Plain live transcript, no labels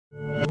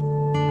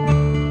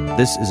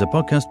This is a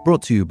podcast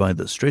brought to you by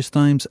The Straits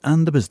Times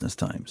and The Business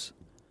Times.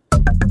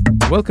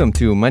 Welcome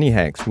to Money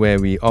Hacks, where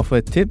we offer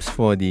tips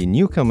for the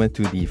newcomer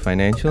to the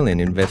financial and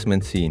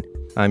investment scene.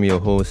 I'm your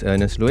host,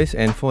 Ernest Lewis,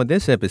 and for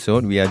this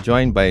episode, we are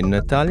joined by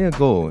Natalia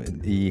Goh,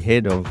 the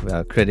head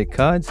of credit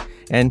cards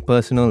and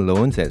personal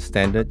loans at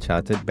Standard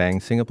Chartered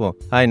Bank Singapore.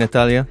 Hi,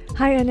 Natalia.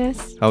 Hi,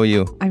 Ernest. How are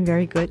you? I'm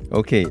very good.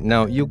 Okay,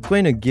 now you're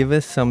going to give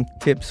us some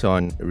tips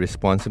on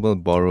responsible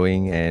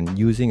borrowing and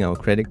using our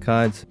credit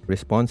cards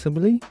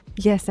responsibly?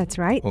 Yes, that's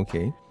right.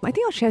 Okay. I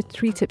think I'll share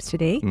 3 tips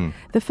today.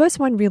 The first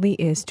one really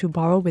is to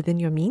borrow within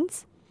your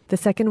means. The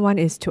second one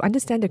is to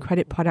understand the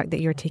credit product that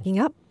you're taking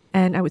up.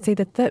 And I would say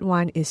the third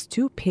one is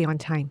to pay on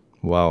time.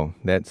 Wow,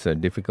 that's a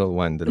difficult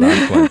one, the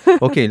last one.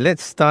 Okay,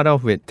 let's start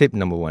off with tip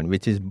number 1,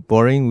 which is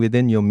borrowing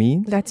within your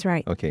means. That's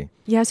right. Okay.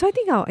 Yeah, so I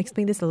think I'll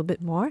explain this a little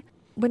bit more.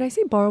 When I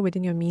say borrow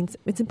within your means,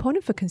 it's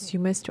important for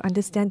consumers to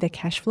understand their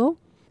cash flow.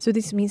 So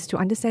this means to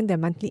understand their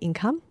monthly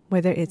income,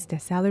 whether it's their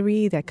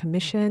salary, their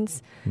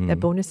commissions, their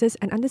bonuses,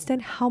 and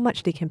understand how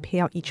much they can pay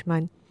out each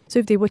month. So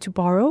if they were to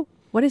borrow,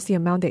 what is the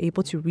amount they're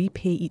able to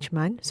repay each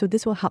month? So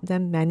this will help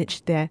them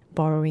manage their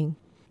borrowing.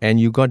 And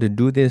you got to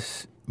do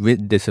this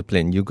with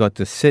discipline. You got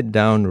to sit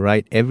down,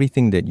 write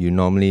everything that you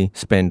normally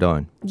spend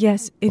on.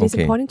 Yes, it is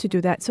Okay. important to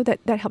do that so that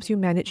helps you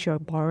manage your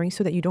borrowing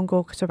so that you don't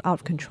go sort of out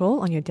of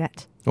control on your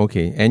debt.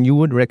 Okay, and you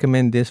would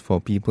recommend this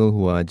for people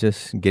who are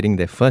just getting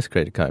their first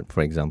credit card,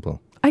 for example?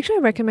 Actually,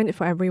 I recommend it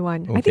for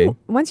everyone. I Okay. think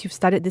once you've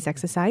started this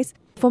exercise,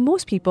 for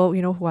most people,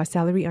 who are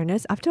salary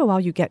earners, after a while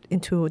you get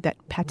into that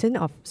pattern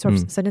of sort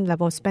of certain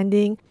level of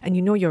spending and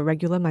you know your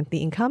regular monthly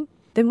income.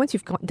 Then once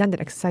you've done that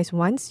exercise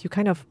once, you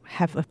kind of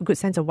have a good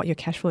sense of what your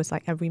cash flow is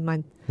like every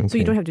month. So Okay.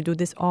 you don't have to do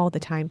this all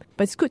the time.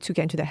 But it's good to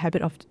get into the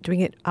habit of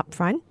doing it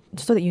upfront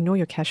so that you know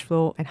your cash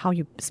flow and how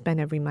you spend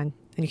every month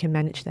and you can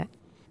manage that.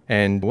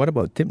 And what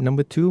about tip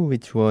number 2,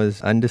 which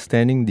was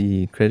understanding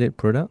the credit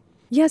product?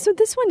 Yeah, so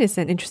this one is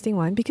an interesting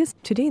one because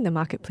today in the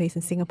marketplace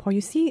in Singapore,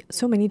 you see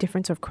so many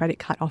different sort of credit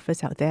card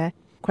offers out there.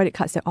 Credit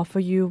cards that offer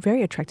you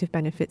very attractive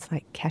benefits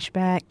like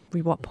cashback,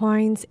 reward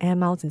points, air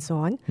miles, and so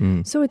on.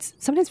 So it's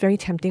sometimes very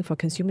tempting for a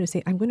consumer to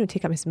say, I'm going to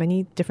take up as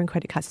many different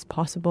credit cards as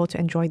possible to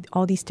enjoy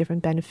all these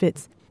different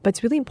benefits. But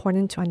it's really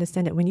important to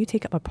understand that when you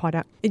take up a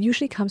product, it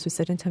usually comes with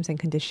certain terms and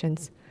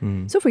conditions.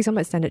 So for example,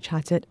 at Standard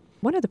Chartered,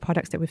 one of the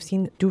products that we've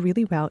seen do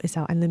really well is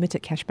our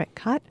unlimited cashback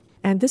card.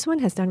 And this one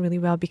has done really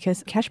well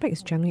because cashback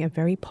is generally a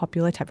very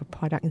popular type of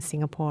product in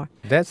Singapore.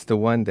 That's the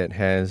one that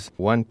has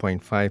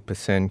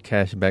 1.5%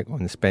 cash back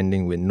on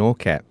spending with no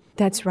cap.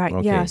 That's right.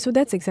 Okay. Yeah. So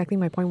that's exactly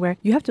my point where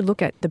you have to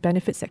look at the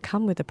benefits that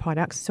come with the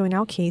products. So in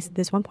our case,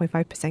 there's 1.5%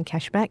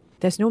 cashback.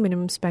 There's no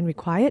minimum spend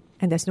required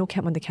and there's no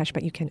cap on the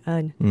cashback you can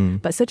earn.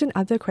 But certain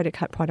other credit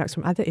card products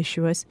from other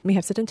issuers may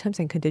have certain terms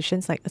and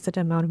conditions like a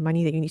certain amount of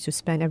money that you need to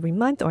spend every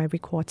month or every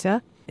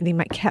quarter, and they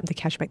might cap the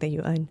cashback that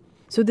you earn.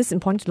 So this is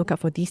important to look out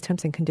for these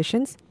terms and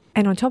conditions.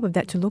 And on top of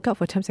that, to look out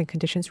for terms and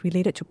conditions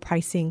related to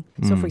pricing.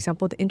 So for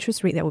example, the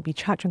interest rate that will be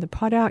charged on the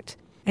product,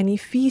 any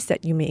fees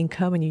that you may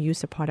incur when you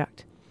use the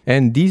product.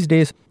 And these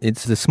days,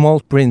 it's the small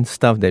print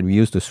stuff that we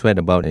used to sweat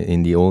about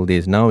in the old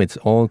days. Now it's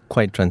all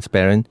quite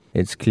transparent.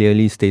 It's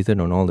clearly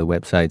stated on all the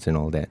websites and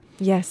all that.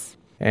 Yes.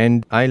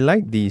 And I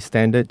like the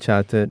Standard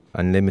Chartered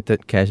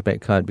Unlimited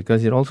Cashback card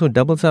because it also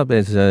doubles up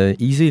as a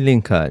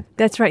EasyLink card.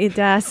 That's right, it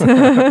does.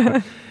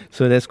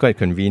 So that's quite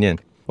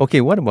convenient.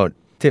 Okay, what about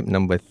tip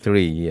number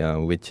 3,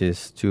 which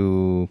is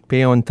to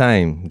pay on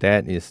time?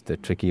 That is the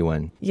tricky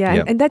one. Yeah,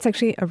 Yep. and that's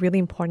actually a really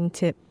important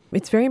tip.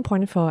 It's very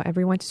important for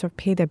everyone to sort of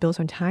pay their bills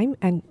on time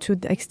and to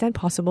the extent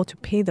possible to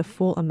pay the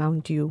full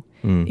amount due.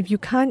 If you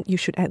can't, you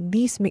should at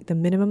least make the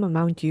minimum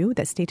amount due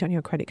that's stated on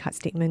your credit card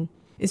statement.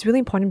 It's really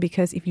important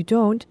because if you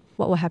don't,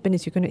 what will happen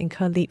is you're going to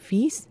incur late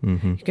fees, you're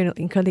going to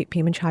incur late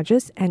payment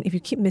charges, and if you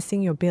keep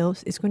missing your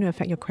bills, it's going to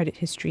affect your credit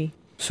history.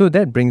 So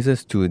that brings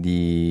us to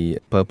the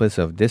purpose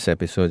of this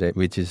episode,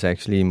 which is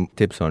actually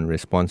tips on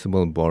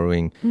responsible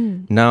borrowing.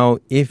 Now,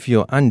 if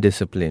you're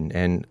undisciplined,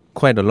 and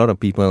quite a lot of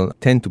people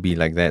tend to be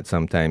like that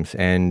sometimes,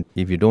 and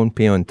if you don't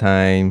pay on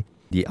time,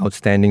 the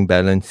outstanding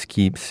balance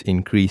keeps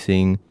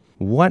increasing.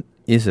 What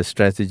is a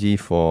strategy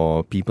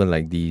for people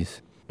like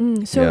these?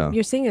 So Yeah.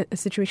 you're saying a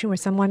situation where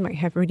someone might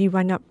have already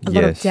run up a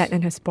lot of Yes. debt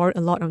and has borrowed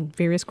a lot on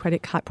various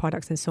credit card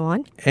products and so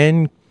on.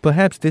 And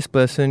perhaps this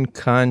person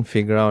can't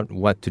figure out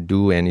what to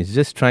do and is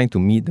just trying to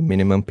meet the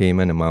minimum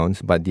payment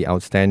amounts, but the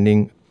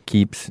outstanding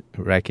keeps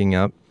racking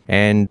up.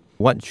 And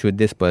what should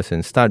this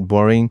person start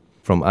borrowing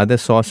from other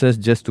sources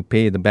just to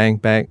pay the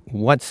bank back?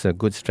 What's a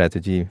good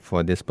strategy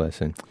for this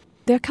person?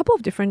 There are a couple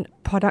of different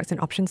products and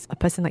options a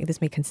person like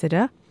this may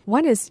consider.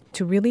 One is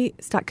to really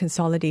start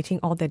consolidating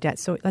all their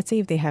debts. So let's say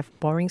if they have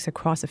borrowings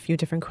across a few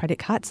different credit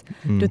cards,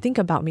 to think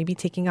about maybe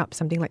taking up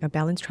something like a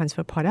balance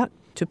transfer product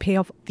to pay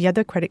off the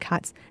other credit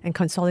cards and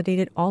consolidate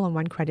it all on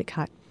one credit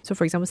card. So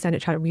for example,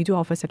 Standard Chartered, we do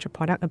offer such a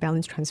product, a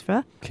balance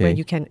transfer, Okay. where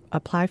you can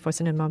apply for a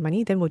certain amount of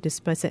money, then we'll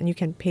disperse it and you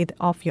can pay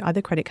off your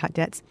other credit card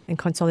debts and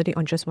consolidate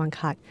on just one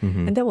card.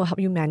 And that will help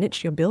you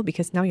manage your bill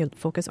because now you're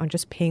focused on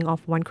just paying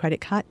off one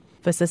credit card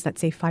versus, let's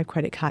say, 5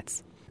 credit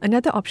cards.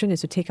 Another option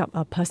is to take up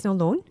a personal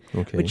loan,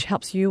 Okay. which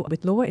helps you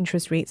with lower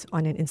interest rates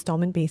on an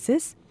installment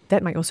basis.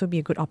 That might also be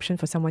a good option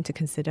for someone to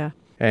consider.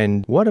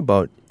 And what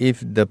about if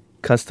the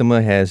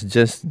customer has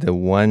just the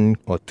 1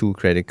 or 2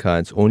 credit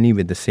cards only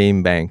with the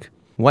same bank?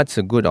 What's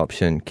a good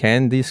option?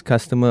 Can this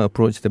customer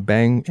approach the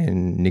bank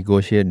and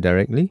negotiate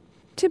directly?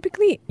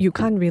 Typically, you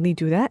can't really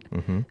do that.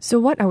 Mm-hmm. So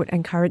what I would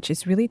encourage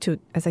is really to,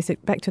 as I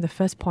said, back to the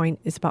first point,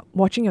 is about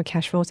watching your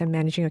cash flows and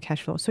managing your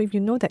cash flow. So if you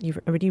know that you've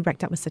already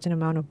racked up a certain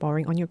amount of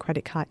borrowing on your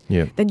credit card,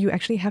 Yeah. then you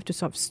actually have to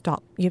sort of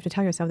stop. You have to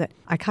tell yourself that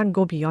I can't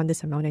go beyond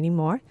this amount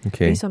anymore.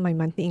 Okay. Based on my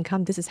monthly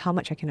income, this is how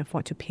much I can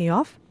afford to pay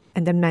off,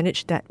 and then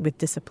manage that with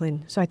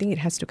discipline. So I think it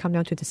has to come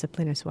down to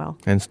discipline as well.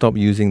 And stop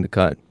using the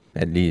card,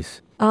 at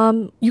least.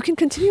 You can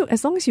continue,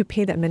 as long as you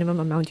pay that minimum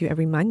amount due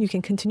every month, you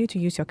can continue to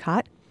use your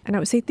card. And I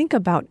would say think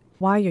about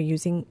why you're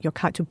using your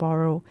card to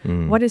borrow.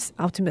 What is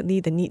ultimately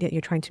the need that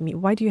you're trying to meet?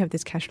 Why do you have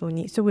this cash flow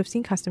need? So we've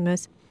seen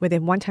customers where they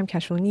have one-time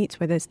cash flow needs,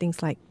 whether it's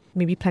things like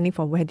maybe planning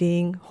for a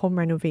wedding, home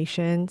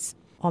renovations,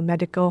 or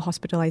medical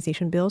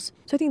hospitalization bills.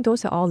 So I think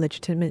those are all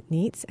legitimate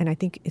needs, and I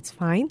think it's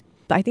fine.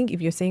 But I think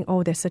if you're saying,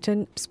 oh, there's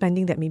certain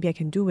spending that maybe I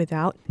can do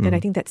without, then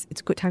I think it's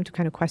a good time to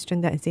kind of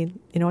question that and say,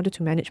 in order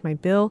to manage my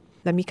bill,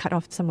 let me cut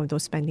off some of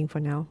those spending for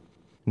now.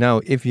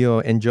 Now, if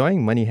you're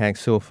enjoying Money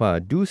Hacks so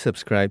far, do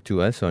subscribe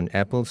to us on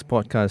Apple's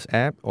podcast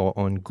app or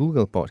on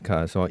Google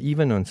Podcasts or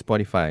even on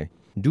Spotify.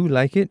 Do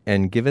like it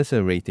and give us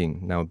a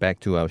rating. Now,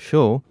 back to our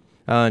show.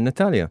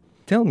 Natalia,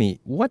 tell me,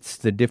 what's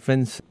the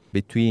difference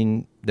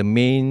between the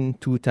main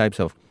 2 types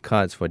of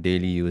cards for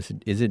daily use?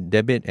 Is it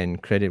debit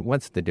and credit?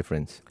 What's the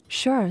difference?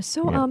 Sure.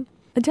 So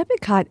a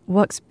debit card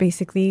works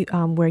basically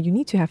where you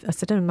need to have a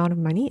certain amount of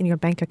money in your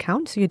bank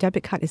account. So your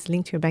debit card is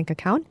linked to your bank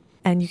account,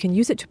 and you can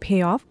use it to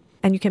pay off,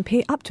 and you can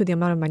pay up to the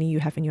amount of money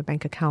you have in your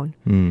bank account.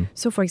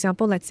 So for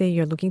example, let's say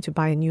you're looking to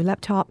buy a new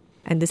laptop,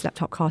 and this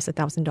laptop costs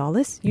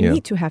 $1,000. You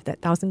need to have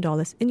that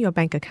 $1,000 in your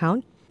bank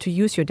account to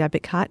use your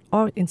debit card,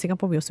 or in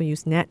Singapore, we also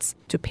use NETS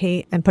to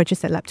pay and purchase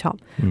that laptop.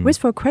 Whereas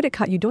for a credit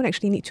card, you don't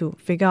actually need to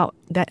figure out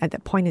that at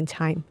that point in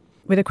time.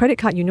 With a credit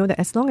card, you know that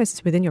as long as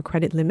it's within your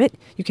credit limit,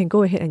 you can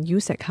go ahead and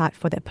use that card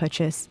for that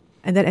purchase.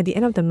 And then at the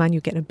end of the month,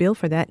 you get a bill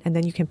for that, and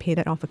then you can pay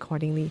that off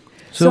accordingly.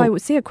 So I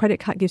would say a credit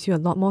card gives you a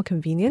lot more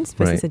convenience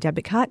versus a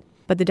debit card.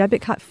 But the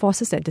debit card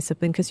forces that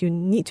discipline because you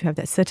need to have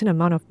that certain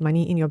amount of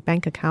money in your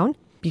bank account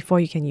before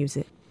you can use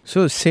it.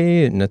 So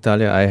say,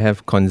 Natalia, I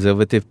have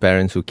conservative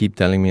parents who keep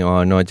telling me,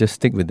 oh, no, just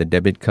stick with the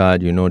debit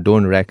card,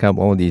 don't rack up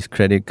all these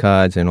credit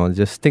cards and all,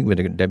 just stick with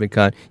the debit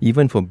card,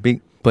 even for big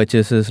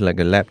purchases like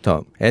a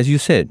laptop. As you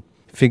said,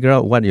 figure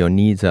out what your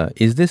needs are.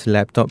 Is this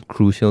laptop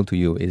crucial to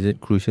you? Is it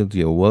crucial to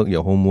your work,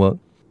 your homework?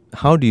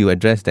 How do you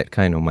address that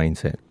kind of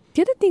mindset?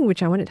 The other thing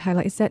which I wanted to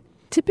highlight is that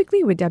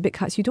typically with debit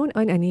cards, you don't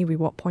earn any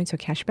reward points or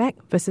cashback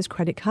versus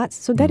credit cards.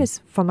 So that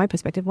is, from my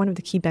perspective, one of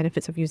the key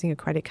benefits of using a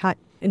credit card,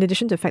 in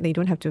addition to the fact that you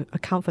don't have to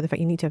account for the fact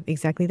you need to have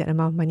exactly that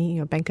amount of money in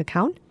your bank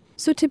account.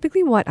 So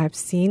typically what I've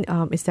seen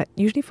is that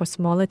usually for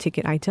smaller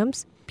ticket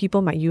items,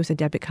 people might use a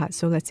debit card.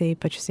 So let's say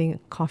purchasing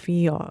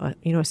coffee or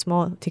a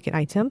small ticket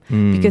item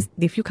because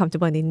they feel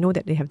comfortable and they know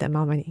that they have that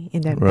amount of money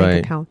in their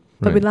bank account.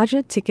 But with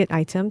larger ticket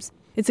items,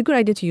 it's a good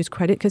idea to use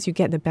credit because you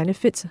get the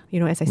benefits,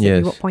 as I said,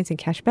 reward points and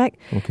cashback.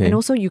 Okay. And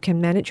also you can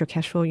manage your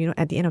cash flow,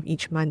 at the end of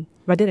each month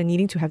rather than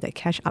needing to have that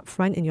cash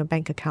upfront in your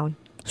bank account.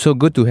 So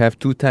good to have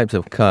 2 types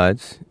of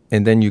cards,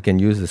 and then you can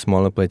use the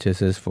smaller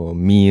purchases for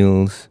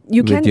meals with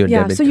your debit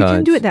cards. So you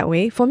can do it that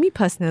way. For me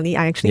personally,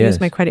 I actually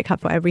use my credit card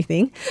for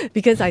everything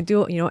because I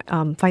do,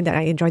 find that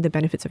I enjoy the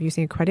benefits of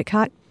using a credit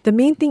card. The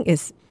main thing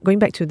is, going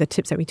back to the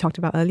tips that we talked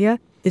about earlier,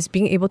 is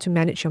being able to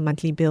manage your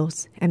monthly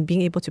bills and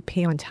being able to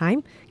pay on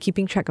time,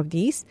 keeping track of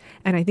these.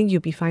 And I think you'll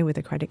be fine with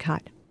a credit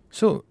card.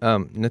 So,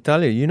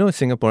 Natalia,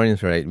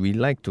 Singaporeans, right? We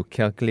like to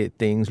calculate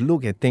things,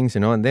 look at things,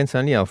 and then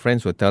suddenly our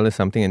friends will tell us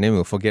something and then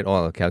we'll forget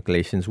all our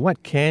calculations.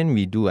 What can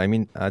we do? I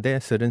mean, are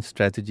there certain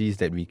strategies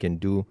that we can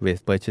do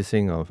with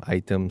purchasing of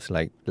items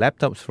like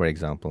laptops, for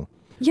example?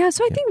 Yeah,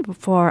 so I think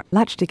for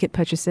large ticket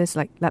purchases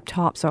like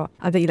laptops or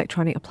other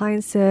electronic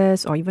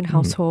appliances or even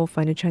household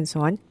furniture and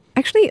so on,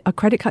 actually a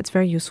credit card is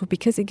very useful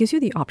because it gives you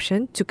the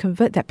option to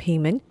convert that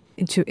payment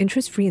into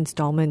interest-free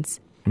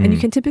installments. And you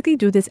can typically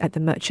do this at the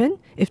merchant.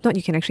 If not,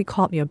 you can actually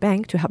call up your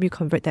bank to help you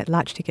convert that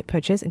large ticket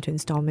purchase into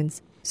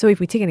installments. So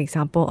if we take an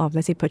example of,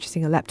 let's say,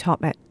 purchasing a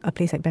laptop at a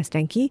place like Best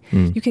Denki,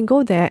 you can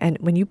go there and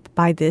when you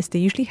buy this, they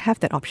usually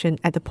have that option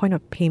at the point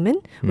of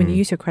payment when you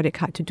use your credit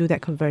card to do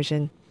that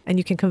conversion. And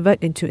you can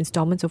convert into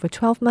installments over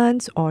 12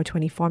 months or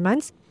 24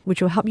 months,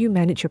 which will help you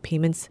manage your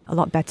payments a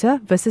lot better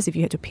versus if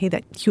you had to pay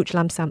that huge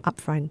lump sum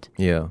upfront.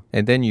 Yeah,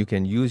 and then you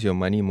can use your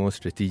money more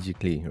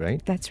strategically,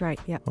 right? That's right,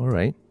 yeah. All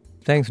right.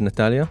 Thanks,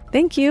 Natalia.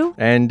 Thank you.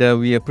 And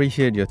we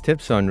appreciate your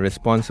tips on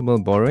responsible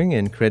borrowing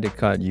and credit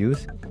card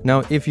use.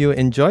 Now, if you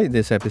enjoyed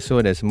this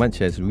episode as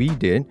much as we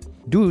did,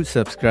 do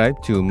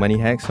subscribe to Money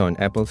Hacks on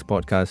Apple's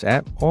podcast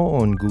app or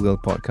on Google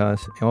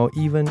Podcasts or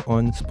even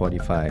on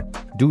Spotify.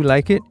 Do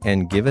like it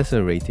and give us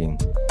a rating.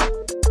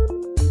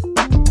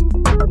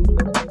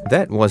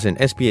 That was an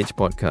SPH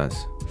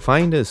podcast.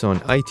 Find us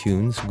on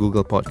iTunes,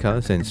 Google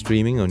Podcasts, and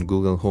streaming on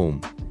Google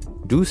Home.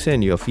 Do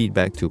send your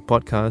feedback to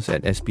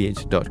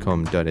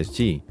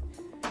podcast@sph.com.sg.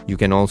 You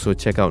can also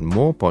check out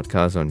more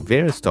podcasts on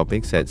various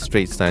topics at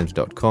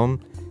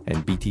straitstimes.com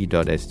and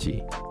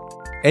bt.sg.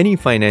 Any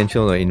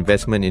financial or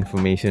investment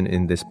information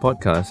in this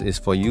podcast is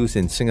for use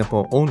in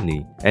Singapore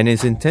only and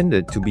is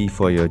intended to be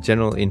for your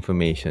general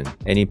information.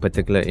 Any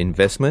particular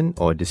investment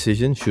or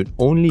decision should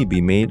only be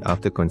made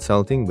after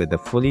consulting with a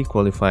fully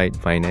qualified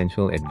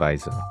financial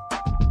advisor.